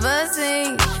never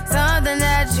seen, something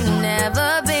that you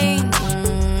never been.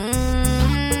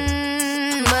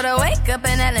 But I wake up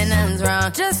and hell nothing's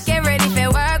wrong. Just get ready for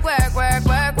work.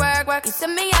 You see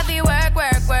me happy work.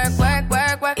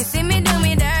 You see me do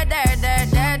me dirt.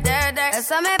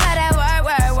 So me better work.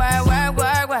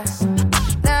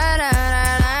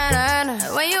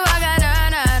 When you walk out,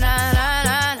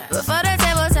 before the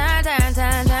table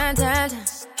turn.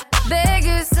 Beg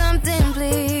you something,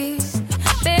 please.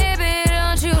 Baby,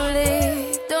 don't you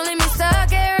leave. Don't leave me stuck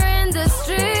here in the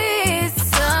streets.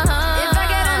 If I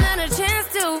get another chance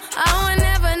to, I would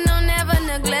never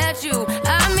neglect you.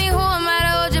 I mean, who am I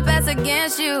to hold your best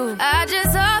against you? I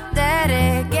just hope that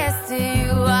it gets to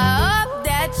you. I hope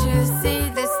that you see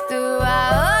this through. I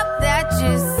hope that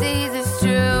you see this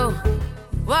true.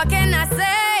 What can I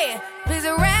say? Please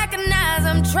recognize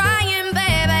I'm trying, baby.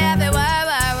 I feel work.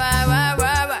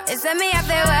 It's me, I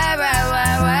feel work.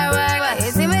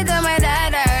 You see me do my da.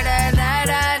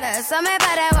 So me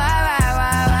better work.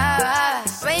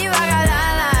 When you walk out,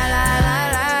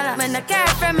 la. When the car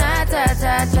from my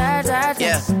ta.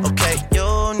 Yeah, okay,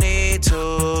 you need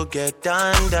to get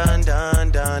done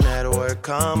at work,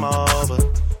 come over.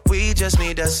 We just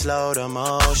need to slow the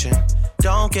motion.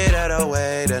 Don't get out of the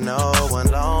way to no one.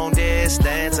 Long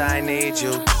distance, I need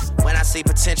you. When I see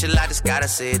potential, I just gotta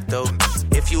see it through.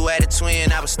 If you had a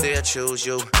twin, I would still choose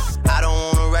you. I don't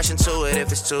wanna rush into it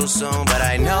if it's too soon, but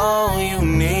I know you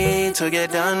need to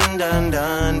get done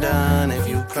if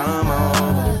you come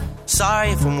over. Sorry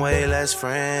if I'm way less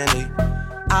friendly.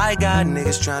 I got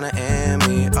niggas tryna end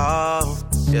me, oh,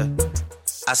 yeah.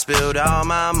 I spilled all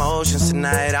my emotions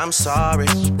tonight, I'm sorry.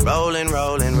 Rolling.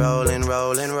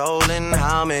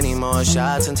 How many more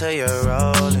shots until you're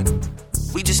rolling?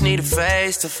 We just need a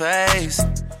face to face.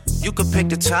 You could pick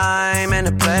the time and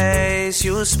the place.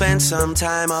 You'll spend some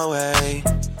time away.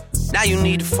 Now you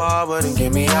need to forward and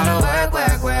get me out of work.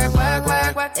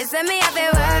 It's me, I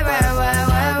feel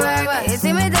work. You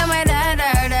see me do my da.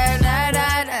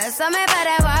 So me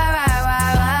better work.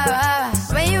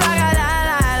 When you walk out,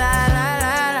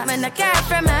 la. When the car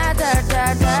from my ta.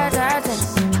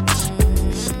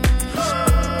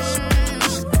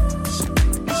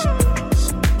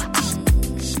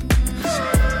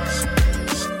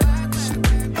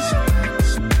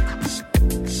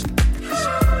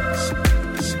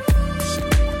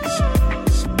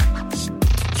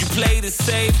 Played it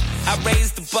safe, I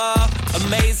raised the bar,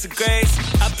 amazing grace.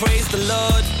 I praise the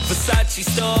Lord, Versace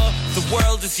store. The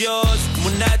world is yours,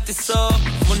 Monate so.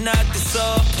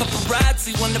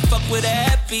 Paparazzi wanna fuck with a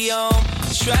happy on.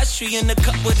 Trashy in the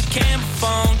cup with a camera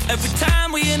phone. Every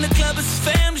time we in the club, it's a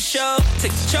family show.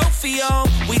 Take the trophy on,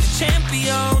 we the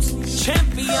champions.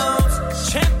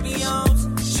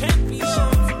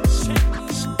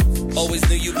 Always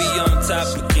knew you'd be on top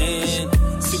again.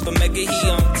 Super mega, he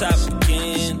on top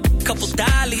again. Couple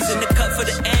dollies in the cup for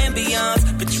the ambiance.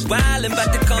 But you wildin',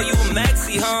 bout to call you a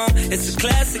maxi home. It's a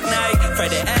classic night,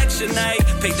 Friday action night.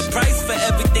 Paid the price for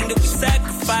everything that we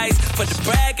sacrificed. For the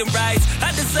bragging rights,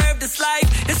 I deserve this life.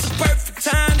 It's a perfect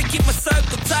time to keep my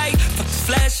circle tight. Fuck the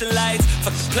flashing lights,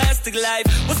 fuck the plastic life.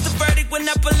 What's the verdict when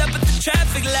I pull up at the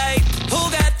traffic light? Who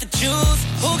got the juice?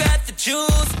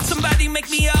 Somebody make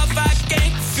me off, I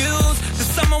can't confuse. The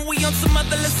summer we on some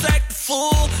other, let's act the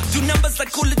fool. Do numbers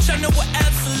like Cool China, we're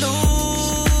absolute.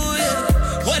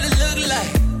 Yeah. What it look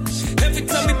like? Every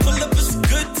time we pull up, it's a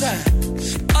good time.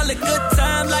 All a good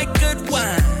time like good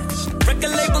wine.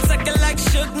 Record labels acting like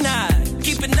Suge Knight.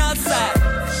 Keep it outside.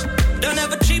 Don't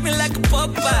ever treat me like a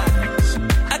Popeye.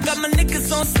 I got my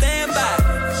niggas on standby.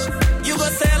 You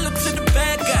gon' say hello to the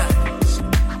bad guy.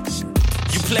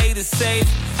 You played it safe,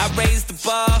 I raised the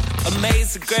bar,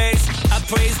 amazing grace. I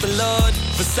praise the Lord,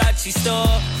 Versace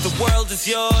store. The world is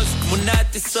yours,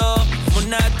 Monate so.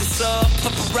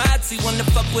 Paparazzi wanna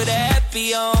fuck with a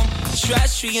happy on.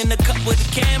 Trashy in the cup with a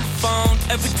camera phone.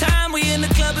 Every time we in the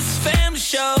club, it's a family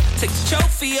show. Take the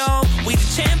trophy on, we the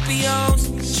champions.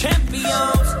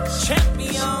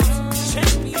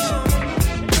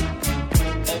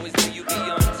 Always knew you be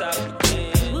on top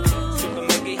again. Super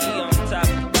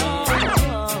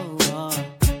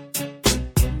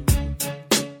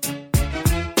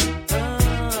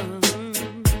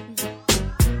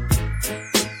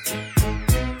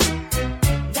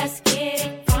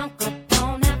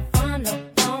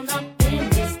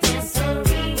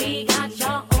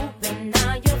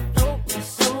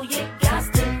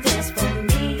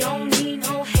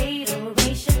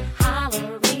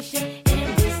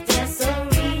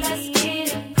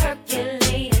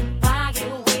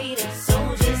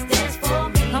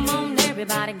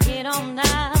Everybody get on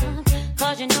up,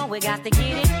 cause you know we got to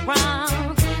get it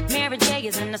wrong. Mary J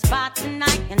is in the spot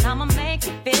tonight, and I'ma make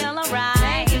you feel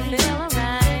alright.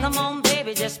 Come on,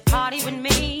 baby, just party with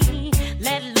me.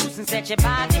 Let loose and set your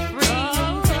body free.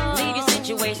 Leave your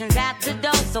situations at the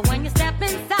door, so when you step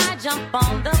inside, jump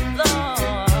on the floor.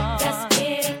 Let's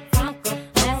get it funk up,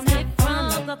 let's get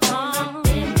funk up on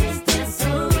in this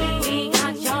dancery. We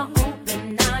got y'all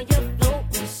open, now you're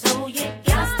floating, so you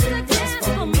got to dance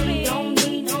for me. Don't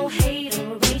need no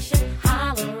hateration,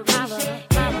 holleration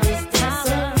in this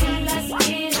dancery. Let's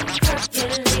get it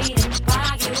percolating,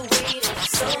 while you're waiting,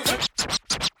 so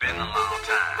been a long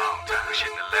time. We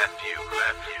shouldn't have left you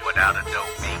without a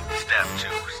dope beat. Step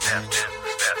two, step two,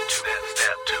 step two,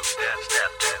 step two,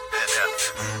 step two, step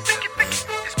two.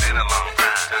 It's been a long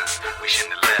time. We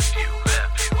shouldn't have left you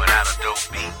without a dope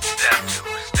beat. Step two,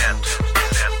 step two,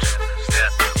 step two,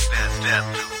 step two, step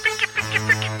two.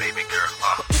 Baby girl.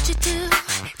 What would you do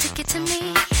to get to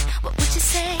me? What would you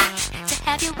say to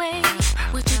have your way?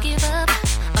 Would you give up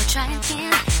or try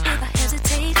again? If I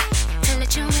hesitate to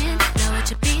let you in, now would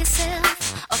you be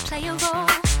yourself or play a role?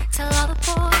 Tell all the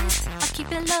boys I'll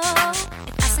keep it low.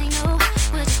 If I say no,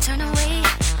 would you turn away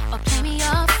or play me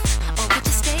off? Or would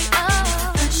you stay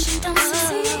up? First you don't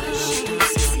succeed,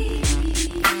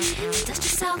 dust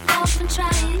yourself off and try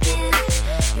again.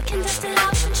 You can dust it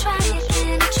off and try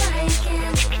again, try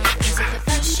again. Cause if at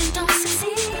first you don't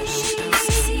succeed,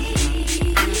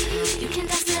 you can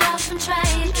dust it off and try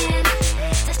again.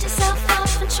 Dust yourself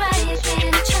off and try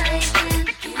again, try again.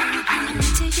 I'm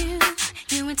into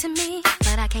you into me,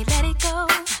 but I can't let it go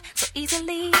so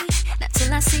easily. Not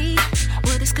till I see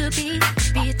what this could be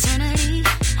eternity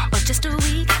or just a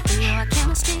week. We know our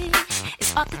chemistry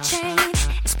is off the chain.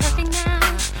 It's perfect now,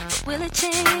 but will it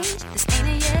change? This ain't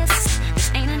a yes,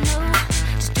 this ain't a no.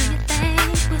 Just do your thing,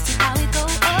 we'll see how it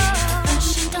goes.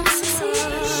 First you don't succeed,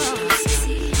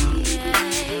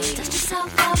 dust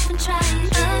yourself off and try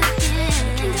again.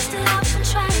 You can dust it off and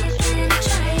try again,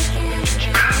 try again.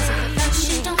 So first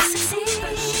you don't succeed,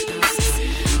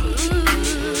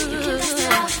 you can dust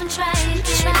it off and try again,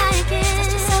 try again.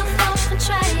 Dust yourself off and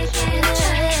try again,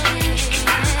 try again.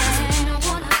 You don't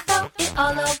wanna throw it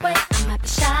all away. I might be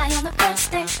shy on the first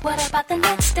day. What about the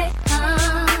next day?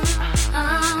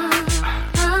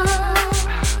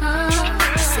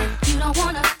 I said you don't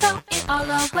wanna throw it all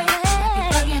away. Might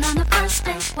be bugging on the first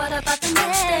day. What about the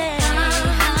next day?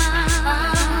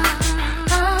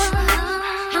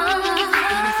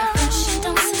 And if at first you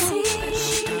don't succeed,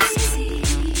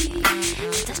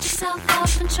 dust yourself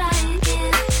off and try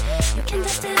again. You can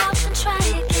dust it off and try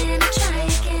again, try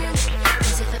again.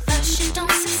 Cause if at first you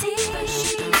don't succeed,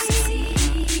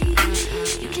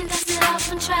 you can dust it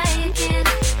off and try again.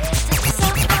 Dust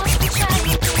yourself off and try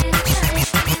again, try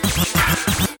again.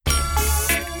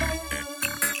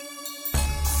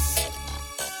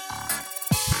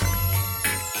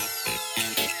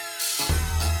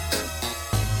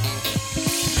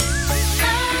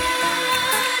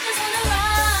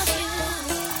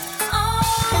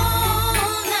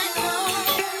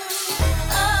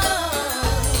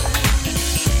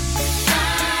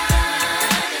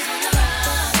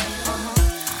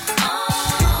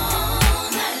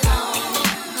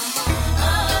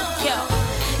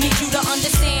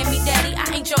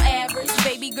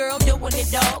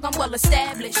 Dog, I'm well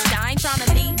established. I ain't tryna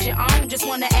lead you on. Just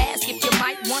wanna ask if you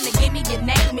might wanna give me your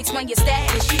name, explain your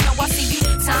status. You know I see you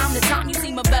time to time, you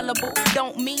seem available.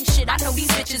 Don't mean shit, I know these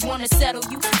bitches wanna settle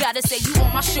you. Gotta say you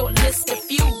on my short list of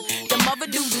few. Them other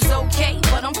dudes is okay,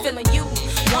 but I'm feeling you.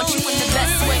 Want you in the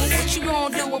best way. What you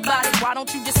gonna do about it? Why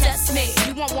don't you just test me?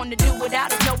 You won't wanna do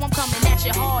without it. No, I'm coming at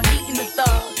you hard, eating the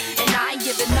thug. And I ain't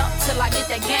giving up till I get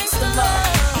that gangster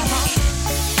love.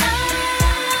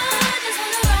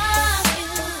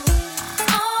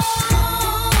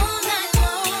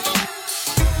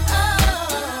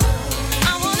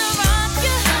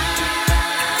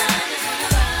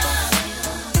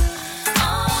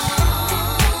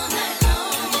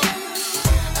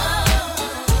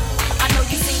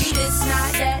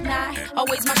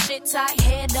 Always my shit tight,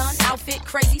 hair done, outfit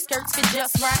crazy, skirts fit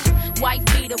just right. White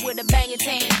beater with a banging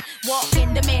tan,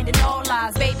 walking, demanding all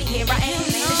eyes. Baby, here I am,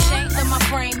 ain't ashamed of my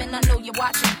frame, and I know you're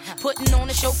watching. Putting on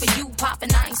a show for you, popping,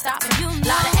 I ain't stopping.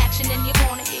 Lot of action in your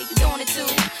corner, yeah, you doing it too.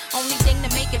 Only thing to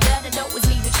make it better though is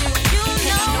me with you.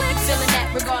 And I know you're feeling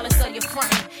that regardless of your front.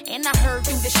 And I heard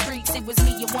through the streets it was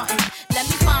me you wantin'. Let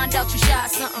me find out you shy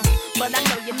something, but I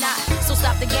know you're not. So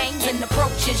stop the games and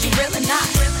approaches, you really not.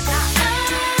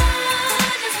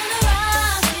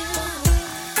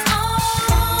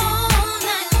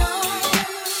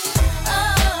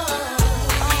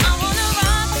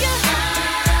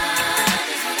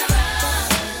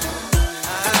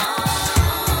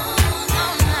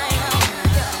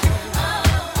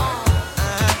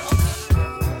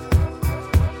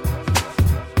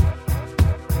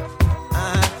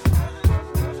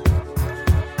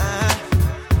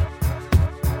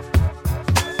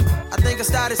 I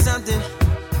started something.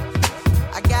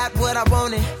 I got what I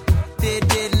wanted.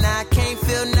 Didn't I? Can't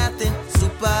feel nothing.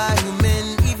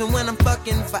 Superhuman, even when I'm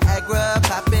fucking. Viagra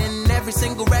popping, every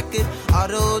single record.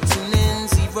 Auto tuning,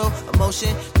 zero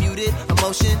emotion, muted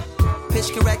emotion.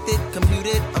 Pitch corrected,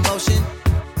 computed emotion.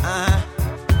 I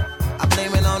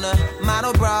blame it on a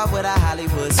model bra with a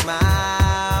Hollywood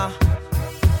smile.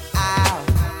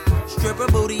 Ow.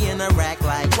 Stripper booty in a rack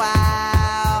like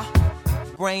wow.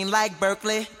 Brain like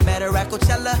Berkeley. Met her at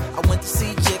Coachella. I went to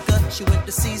see Jigga. She went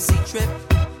to see Z-Trip.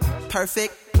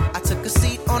 Perfect. I took a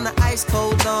seat on the ice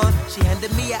cold lawn. She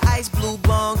handed me an ice blue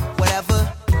bong.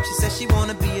 Whatever. She said she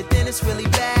wanna be a dentist really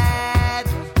bad.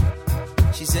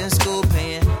 She's in school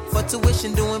paying for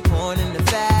tuition, doing porn in the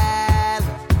valley.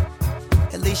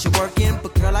 At least you're working,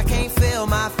 but girl, I can't feel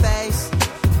my face.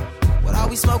 What are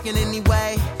we smoking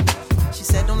anyway? She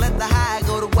said don't let the high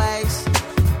go to waste.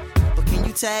 But can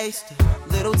you taste a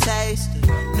little taste of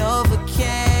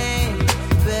Novocaine,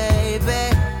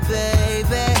 baby,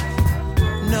 baby.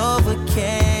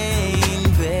 Novocaine,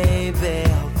 baby,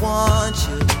 I want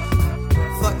you.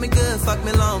 Fuck me good, fuck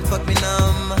me long, fuck me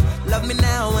numb. Love me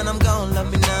now when I'm gone, love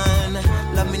me none.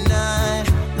 Love me none,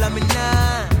 love me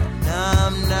none.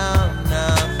 Numb, numb,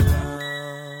 numb.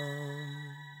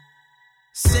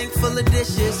 Sink full of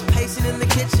dishes, pacing in the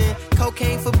kitchen.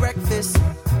 Cocaine for breakfast.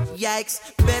 Yikes,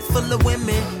 bed full of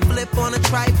women. Flip on a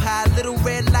tripod, little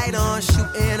red light on.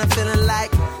 Shooting, I'm feeling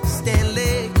like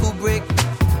Stanley Kubrick.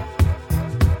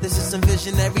 This is some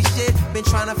visionary shit. Been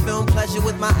trying to film pleasure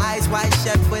with my eyes wide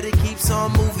shut, but it keeps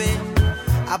on moving.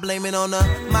 I blame it on a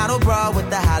model bra with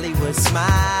the Hollywood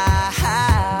smile.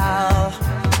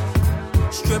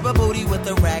 Stripper booty with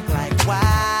a rack like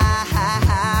wow.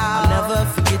 I'll never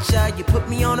forget ya. You put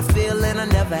me on a feeling I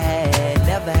never had,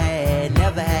 never had,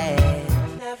 never had.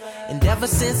 And ever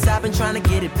since I've been trying to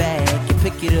get it back. You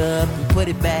pick it up and put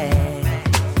it back.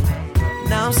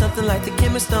 Now I'm something like the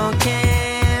chemist on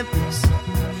campus,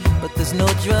 but there's no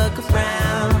drug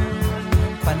around.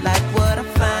 Quite like what I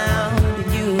found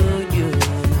in you.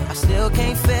 I still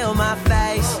can't feel my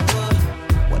face.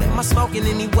 What am I smoking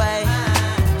anyway?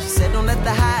 She said don't let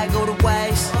the high go to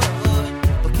waste.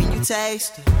 But can you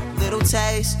taste a little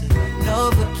taste of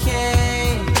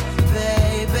Novocaine,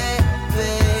 baby,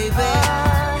 baby.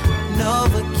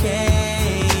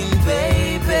 Novocaine,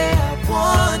 baby, I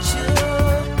want you.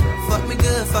 Fuck me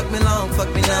good, fuck me long, fuck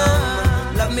me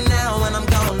numb. Love me now when I'm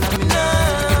gone, love me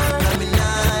none. Love me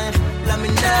none, love me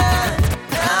none.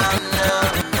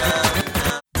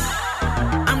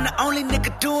 I'm the only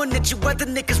nigga doing it, you other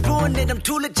niggas ruin it. I'm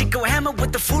too legit, go hammer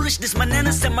with the foolishness. My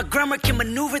nana said my grammar can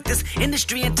maneuver this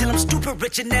industry until I'm stupid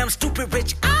rich, and now I'm stupid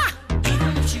rich. Ah!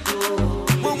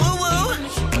 Whoa, whoa, whoa.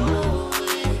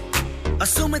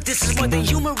 Assuming this is more than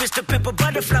humorous, the pimple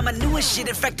butterfly, my newest shit.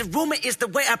 In fact, the rumor is the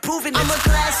way I prove it. I'm a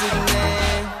classic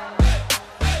man.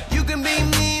 You can be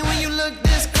me when you look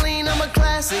this clean. I'm a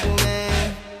classic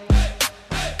man.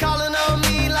 Calling on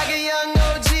me like a young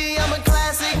OG. I'm a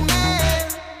classic man.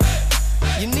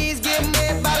 Your knees get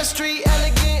met by the street,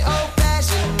 elegant,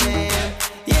 old-fashioned man.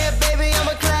 Yeah, baby, I'm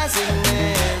a classic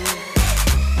man.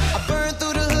 I burn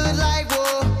through the hood like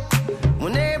war.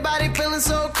 When everybody feeling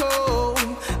so cold,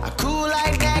 I cool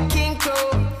like that King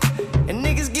Cole. And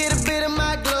niggas get a bit of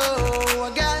my glow.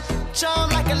 I got charm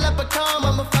like a leprechaun,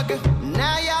 motherfucker.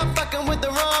 Now y'all fucking with the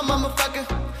wrong motherfucker.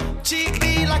 Cheap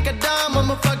beat like a dumb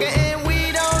motherfucker. And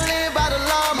we don't live by the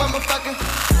law, motherfucker.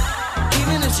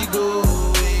 Even if she go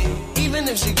away, even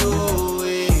if she go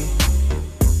away,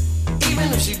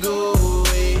 even if she go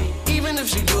away, even if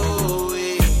she go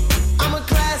away, I'm a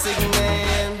classic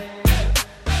man.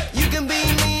 You can be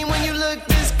me when you look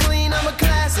this clean. I'm a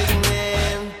classic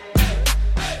man.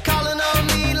 Calling on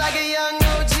me like a young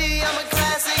OG. I'm a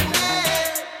classic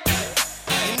man.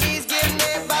 Your knees get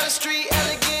met by the street,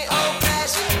 elegant,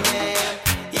 old-fashioned man.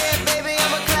 Yeah, baby,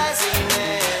 I'm a classic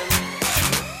man.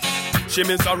 She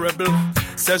miserable,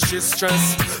 says she's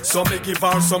stressed, so me give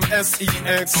her some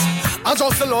sex. I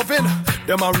just loving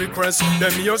them a request.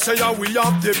 Them here say we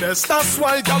have the best. That's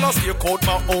why gal a stay out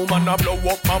my home and I blow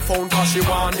up my phone, cause she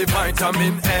want the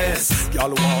vitamin S. Gal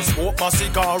want smoke my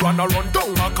cigar and I run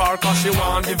down my car, cause she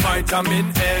want the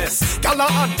vitamin S. Gal a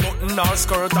unbutton her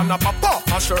skirt and I pop off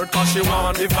my shirt, cause she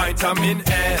want the vitamin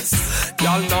S.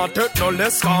 Gal not take no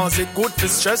less, cause it good to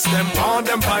stress. Them want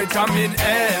them vitamin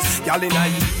S. Gal in a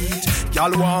heat,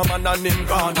 gal warm and him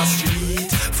gone the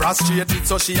street. Frustrated,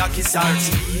 so she a kiss her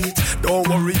teeth. Don't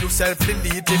worry yourself,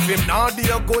 delete. If him not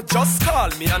there, go just call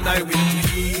me and I will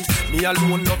tweet. Me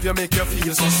alone love you, make you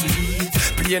feel so sweet.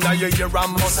 play in your ear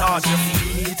and massage your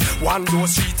feet. One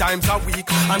dose 3 times a week,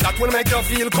 and that will make you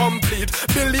feel complete.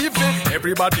 Believe me,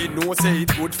 everybody knows say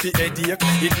it good for headache.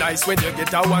 It nice when you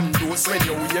get a one dose when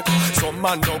you wake. Some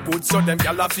man no good, so them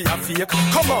gyal a fear fake.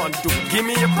 Come on, dude, give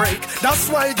me a break. That's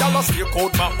why gyal a stake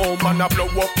out my home and a blow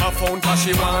up my phone 'cause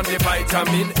she want the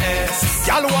vitamin S.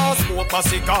 Gyal want smoke a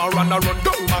cigar and a run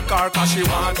down my car 'cause she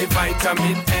want the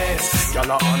vitamin S.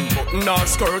 Gyal a unbutton her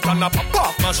skirt and a pop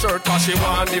off my shirt 'cause she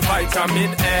want the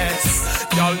vitamin S.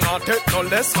 Gyal not take no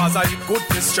less 'cause I eat good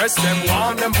to stress them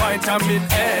want them vitamin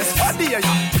S. What do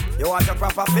you want a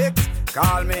proper fix?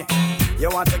 Call me. You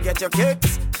want to get your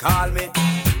kicks? Call me.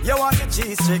 You want your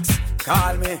cheese sticks?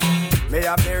 Call me. May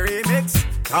have the remix?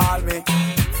 Call me.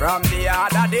 From the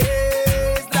other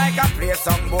days, like I play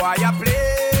some boy I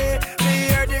play. Me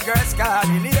hear the girls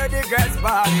calling, hear the girls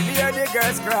bawling, hear the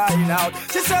girls crying out.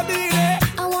 She said,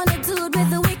 "Beanie, I want a dude with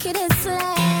the wickedest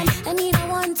slang. I need a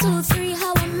 1, 2, 3,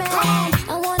 how a man.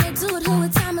 I want a dude who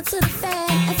would time it to the fan.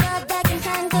 I thought that can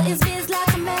handle his biz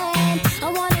like a man. I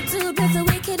want a dude with the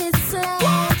wickedest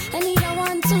slang. I need a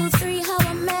 1, 2, 3, how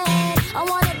a man. I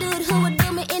want a dude who would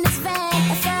do me in his van.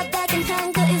 I thought that can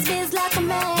handle his biz like a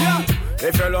man. Yeah.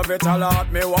 If you love it,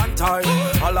 allot me one time.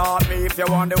 Allot me if you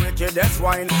want the wickedest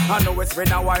wine. I know it's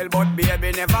been a while, but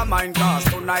baby, never mind. 'Cause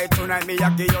tonight, me I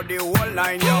give you the whole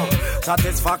 9, yo.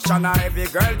 Satisfaction a every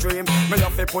girl dream. Me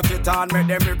love to put it on, make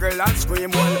them girl and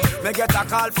scream. Well, me get a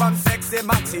call from sexy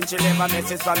Maxine. She leave a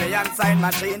message for me and sign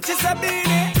machine. She said,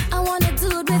 "Beanie,